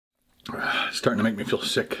It's starting to make me feel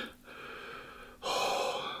sick.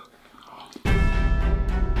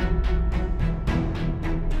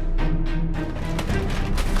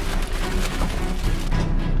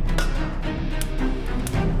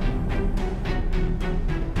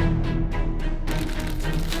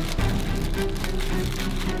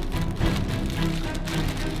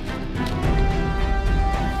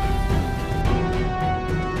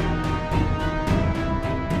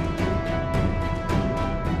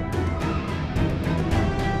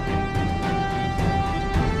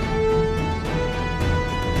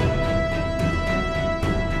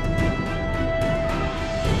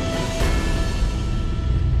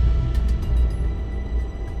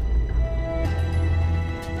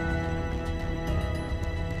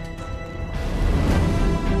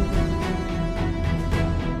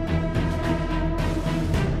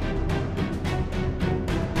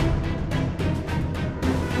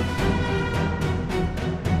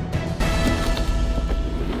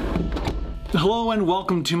 Hello and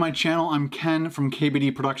welcome to my channel. I'm Ken from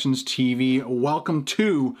KBDProductionsTV. Welcome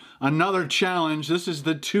to another challenge. This is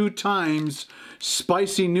the 2 times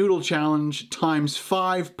spicy noodle challenge times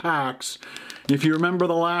 5 packs. If you remember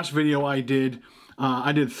the last video I did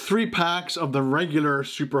 3 packs of the regular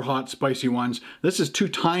super hot spicy ones. This is 2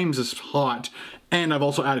 times as hot, and I've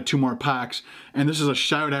also added 2 more packs. And this is a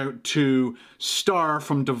shout out to Star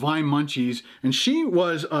from Divine Munchies, and she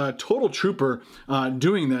was a total trooper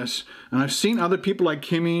doing this. And I've seen other people like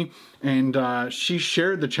KEEMI, and she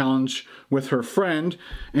shared the challenge with her friend,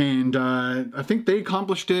 and I think they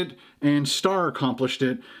accomplished it, and Star accomplished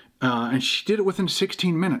it. And she did it within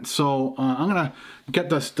 16 minutes. So I'm gonna get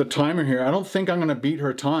the timer here. I don't think I'm gonna beat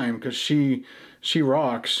her time because she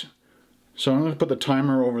rocks. So I'm gonna put the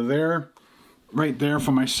timer over there, right there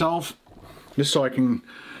for myself, just so I can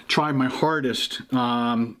try my hardest.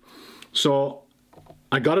 So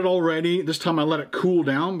I got it all ready. This time I let it cool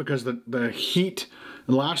down because the heat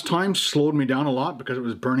last time slowed me down a lot because it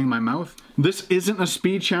was burning my mouth. This isn't a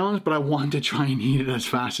speed challenge, but I want to try and eat it as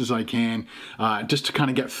fast as I can, just to kind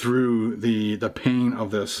of get through the pain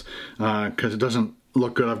of this, because it doesn't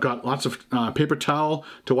look good. I've got lots of paper towel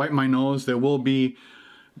to wipe my nose. There will be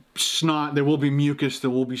snot, there will be mucus, there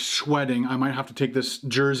will be sweating. I might have to take this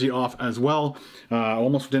jersey off as well. I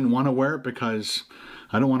almost didn't want to wear it because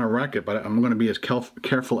I don't want to wreck it, but I'm going to be as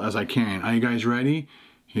careful as I can. Are you guys ready?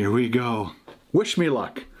 Here we go. Wish me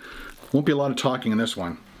luck. Won't be a lot of talking in this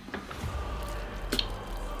one.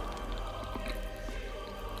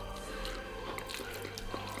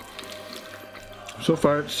 So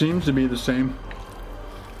far it seems to be the same.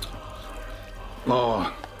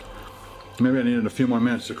 Oh, maybe I needed a few more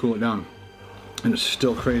minutes to cool it down. And it's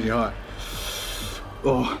still crazy hot.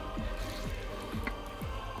 Oh.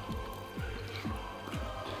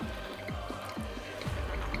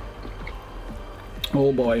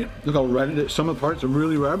 Oh boy, look how red it is. Some of the parts are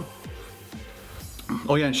really red.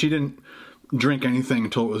 Oh yeah, and she didn't drink anything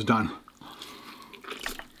until it was done.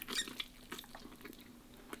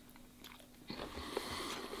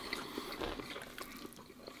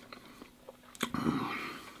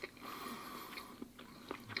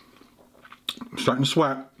 I'm starting to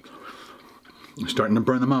sweat. I'm starting to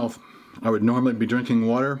burn the mouth. I would normally be drinking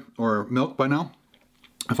water or milk by now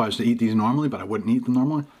if I was to eat these normally, but I wouldn't eat them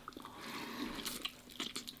normally.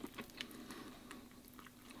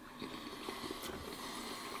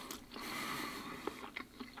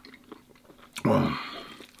 Oh.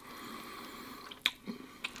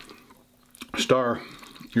 Star,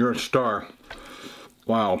 you're a star.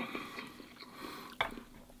 Wow.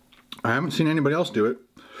 I haven't seen anybody else do it,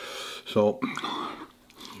 so.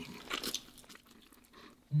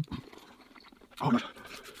 Oh God.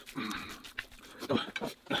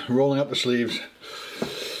 Rolling up the sleeves.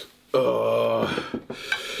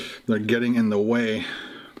 They're getting in the way.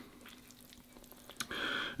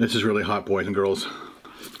 This is really hot, boys and girls.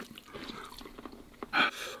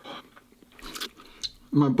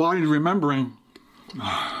 My body's remembering.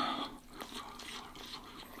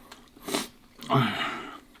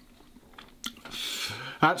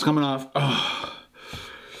 That's coming off.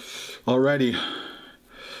 Already.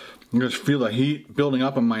 I just feel the heat building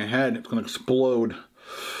up in my head. It's gonna explode.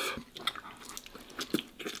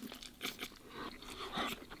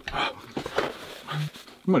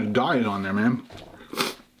 I'm gonna die on there, man.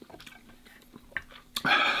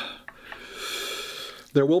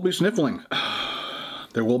 There will be sniffling.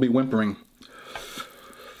 There will be whimpering.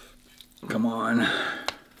 Come on.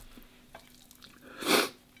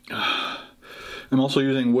 I'm also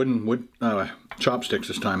using wood chopsticks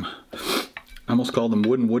this time. I almost called them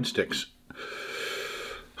wooden wood sticks.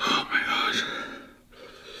 Oh my gosh.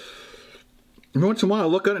 Every once in a while I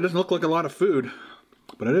look at it, it doesn't look like a lot of food,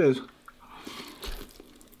 but it is.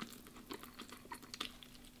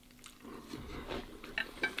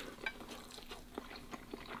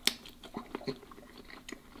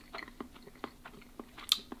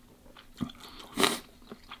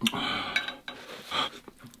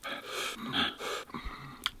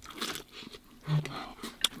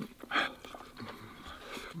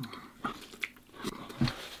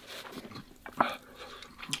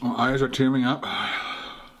 My eyes are tearing up.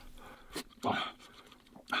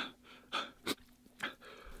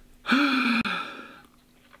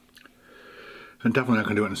 I'm definitely not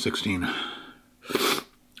going to do it in 16.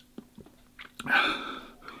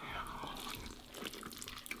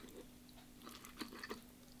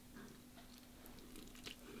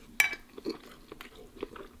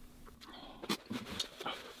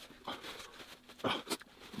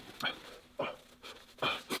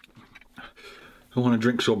 I want to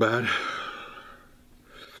drink so bad.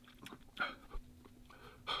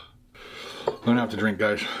 I'm gonna have to drink,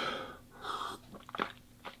 guys.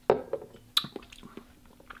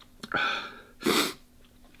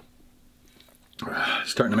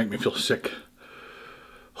 It's starting to make me feel sick.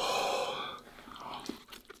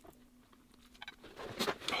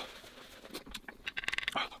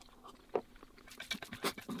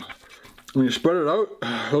 When you spread it out,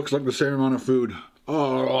 it looks like the same amount of food.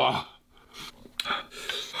 Oh.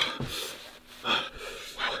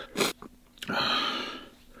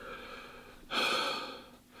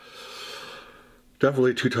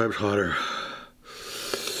 Definitely 2 times hotter.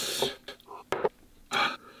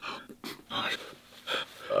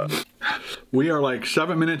 We are like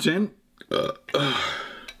 7 minutes in, and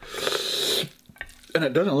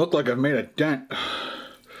it doesn't look like I've made a dent.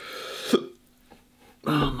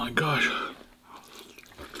 Oh my gosh.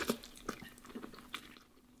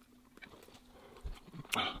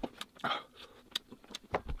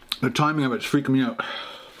 The timing of it's freaking me out.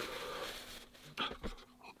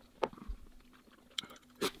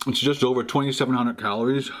 It's just over 2,700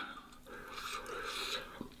 calories.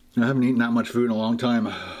 I haven't eaten that much food in a long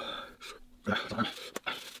time.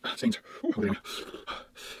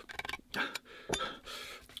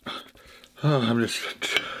 Oh, I'm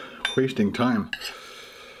just wasting time.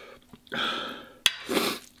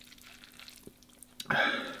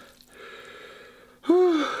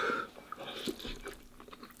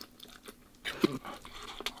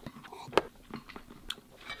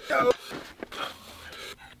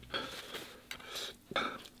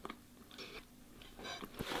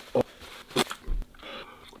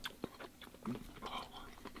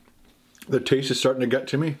 The taste is starting to get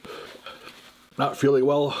to me. Not feeling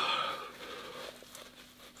well.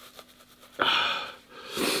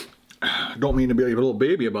 Don't mean to be a little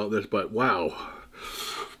baby about this, but wow.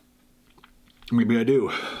 Maybe I do.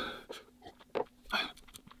 I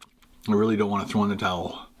really don't want to throw in the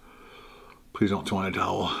towel. Please don't throw in the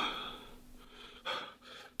towel.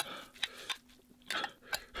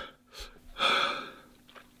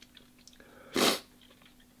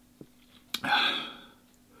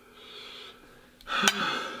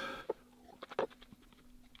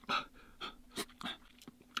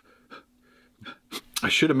 I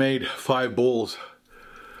should have made 5 bowls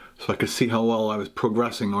so I could see how well I was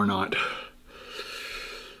progressing or not.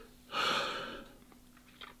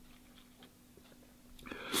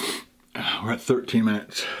 We're at 13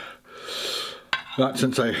 minutes. Not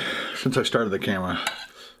since I started the camera.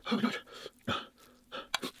 Oh my God.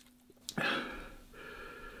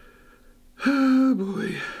 Oh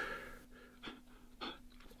boy.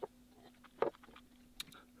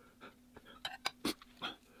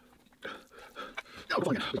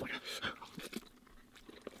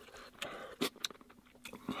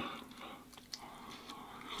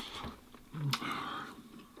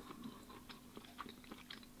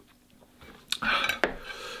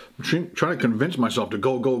 I'm trying to convince myself to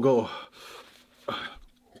go.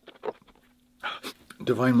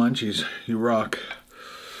 Divine Munchies, you rock.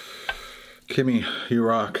 KEEMI, you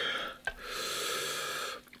rock.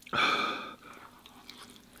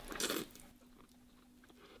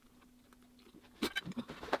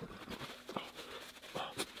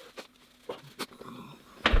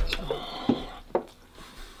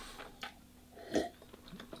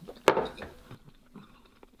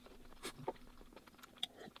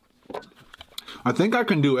 I think I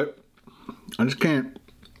can do it. I just can't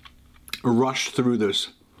rush through this.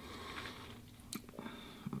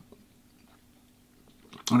 I'm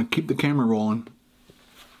gonna keep the camera rolling.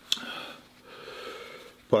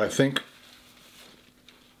 But I think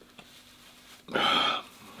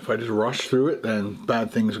if I just rush through it, then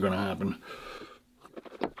bad things are gonna happen.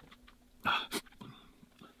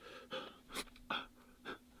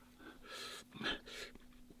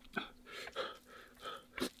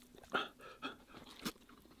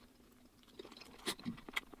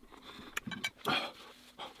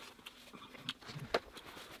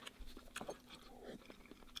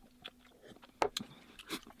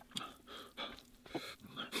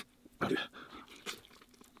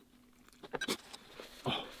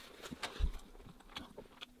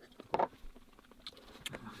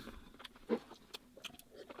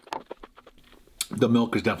 The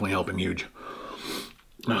milk is definitely helping huge.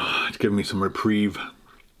 It's giving me some reprieve.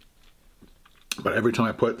 But every time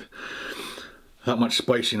I put that much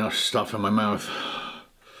spicy enough stuff in my mouth,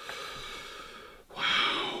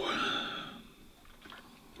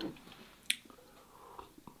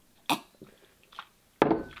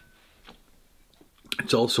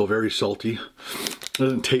 it's also very salty. It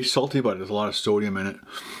doesn't taste salty, but there's a lot of sodium in it.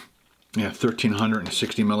 Yeah,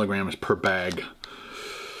 1,360 milligrams per bag.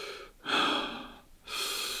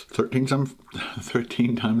 13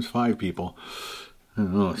 times 5 people. I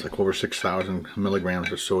don't know, it's like over 6,000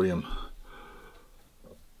 milligrams of sodium.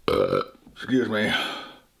 Excuse me.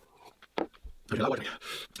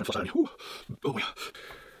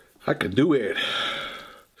 I could do it.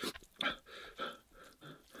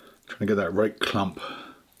 Trying to get that right clump.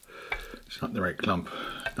 It's not the right clump.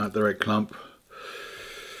 Not the right clump.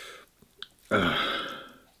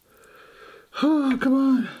 Oh, come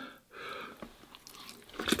on.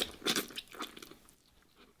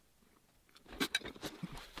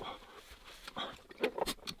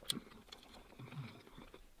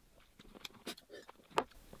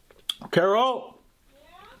 Carol? Yeah?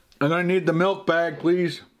 I'm gonna need the milk bag,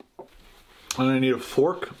 please. I'm gonna need a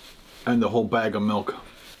fork and the whole bag of milk,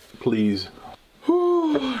 please.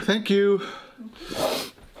 Whew, thank you.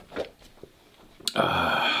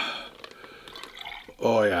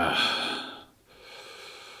 Oh yeah.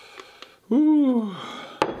 Ooh.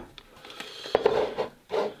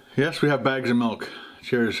 Yes, we have bags of milk.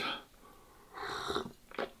 Cheers.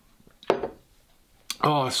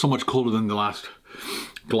 Oh, it's so much colder than the last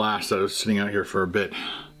glass that was sitting out here for a bit.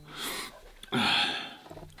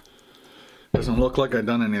 Doesn't look like I've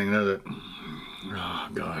done anything, does it? Oh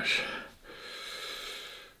gosh.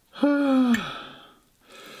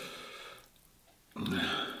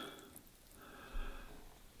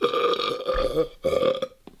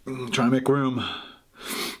 Try and make room.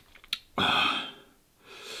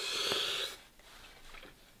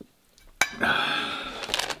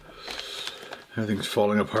 Everything's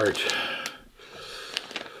falling apart.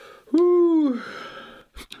 Woo.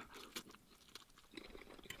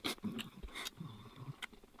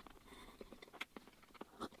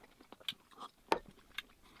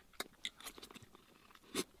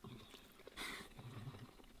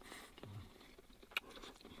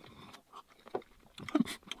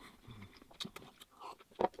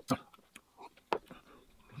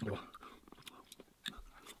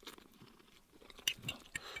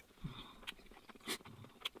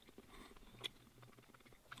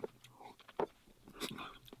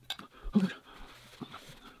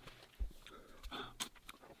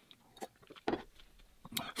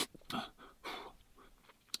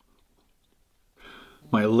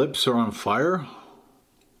 My lips are on fire.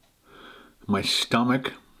 My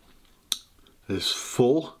stomach is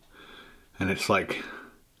full and it's like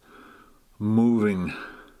moving.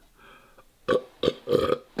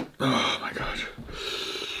 Oh my gosh.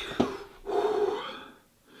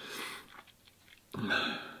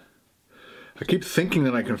 I keep thinking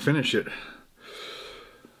that I can finish it.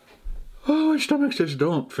 Oh, my stomach says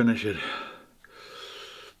don't finish it.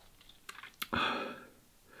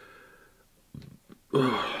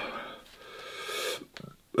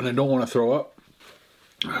 But I don't want to throw up.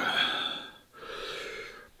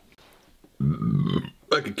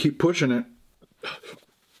 I could keep pushing it.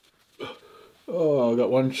 Oh, I got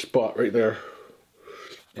one spot right there.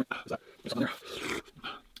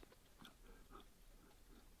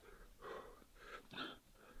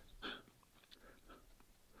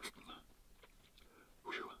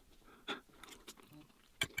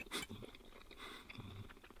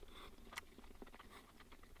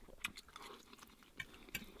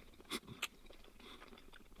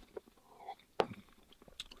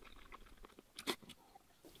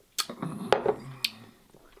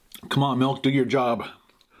 Come on, milk, do your job.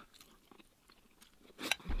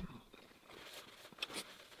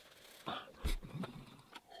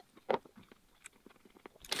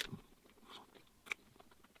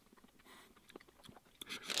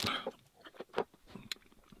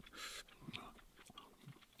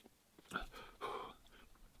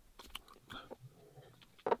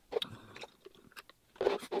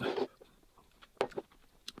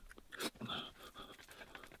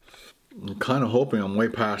 I'm kind of hoping I'm way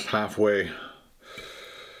past halfway.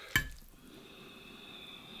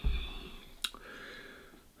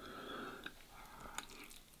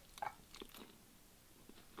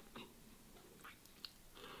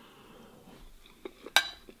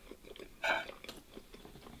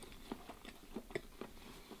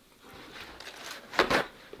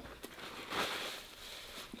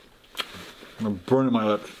 I'm burning my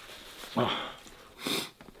lips. Oh.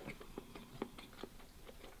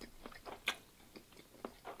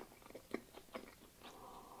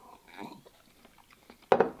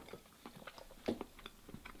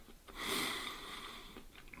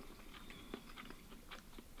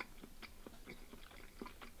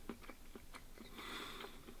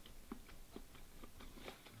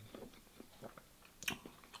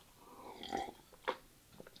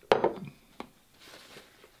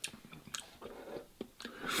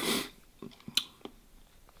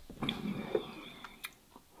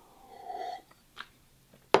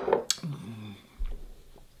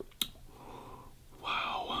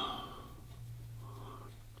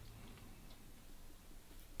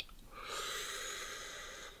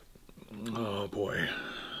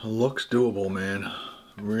 looks doable, man.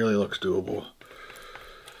 It really looks doable.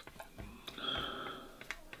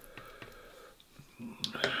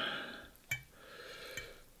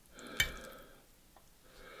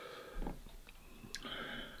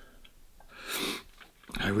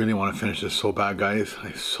 I really want to finish this so bad, guys.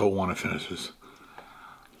 I so want to finish this.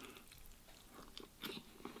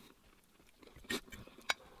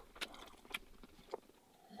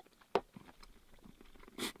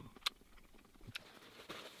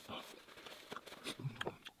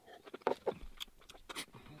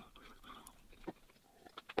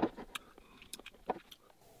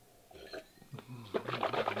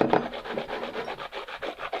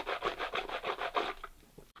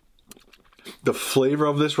 The flavor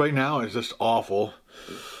of this right now is just awful.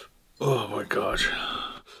 Oh my gosh.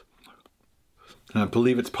 And I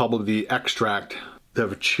believe it's probably the extract. They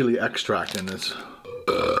have a chili extract in this.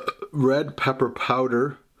 Red pepper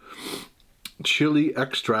powder, chili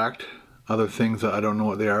extract, other things that I don't know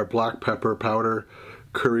what they are. Black pepper powder,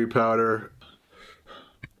 curry powder.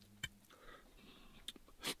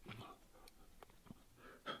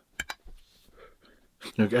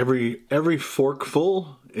 Like every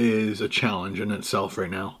forkful is a challenge in itself right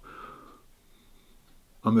now.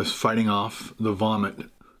 I'm just fighting off the vomit.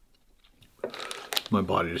 My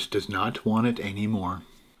body just does not want it anymore.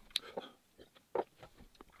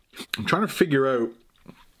 I'm trying to figure out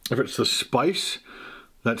if it's the spice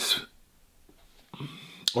that's,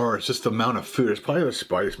 or it's just the amount of food. It's probably the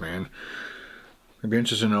spice, man. I'd be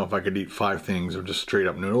interested to know if I could eat 5 things of just straight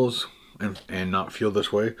up noodles and not feel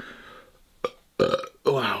this way.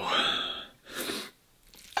 Wow.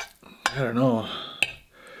 I don't know.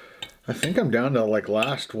 I think I'm down to like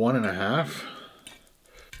last 1.5.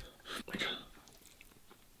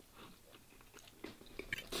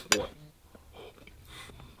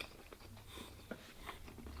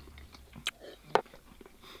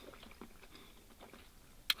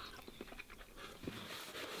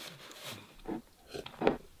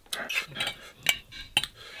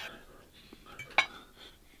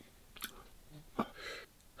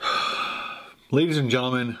 Ladies and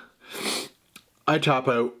gentlemen, I top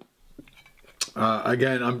out.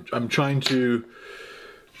 Again, I'm trying to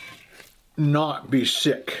not be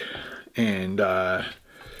sick, and my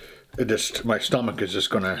stomach is just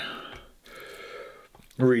gonna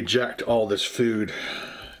reject all this food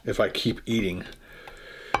if I keep eating.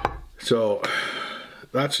 So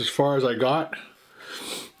that's as far as I got.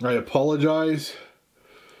 I apologize.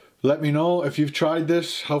 Let me know if you've tried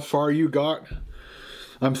this, how far you got.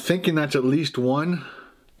 I'm thinking that's at least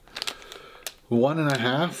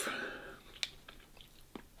 1.5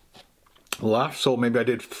 left, so maybe I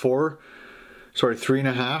did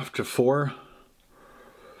 3.5 to 4.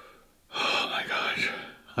 Oh my gosh,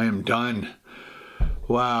 I am done.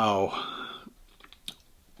 Wow.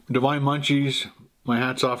 Divine Munchies, my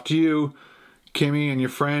hat's off to you. KEEMI and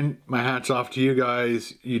your friend, my hat's off to you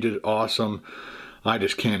guys. You did awesome. I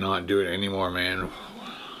just cannot do it anymore, man.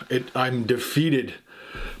 I'm defeated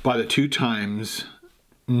by the 2 times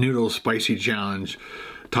noodle spicy challenge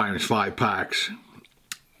times 5 packs.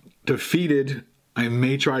 Defeated. I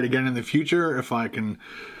may try it again in the future if I can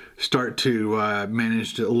start to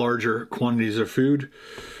manage larger quantities of food.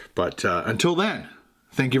 But until then,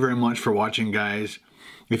 thank you very much for watching, guys.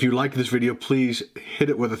 If you like this video, please hit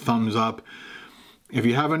it with a thumbs up. If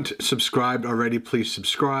you haven't subscribed already, please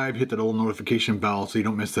subscribe. Hit that little notification bell so you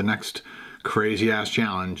don't miss the next crazy ass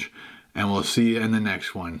challenge. And we'll see you in the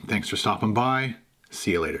next one. Thanks for stopping by.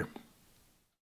 See you later.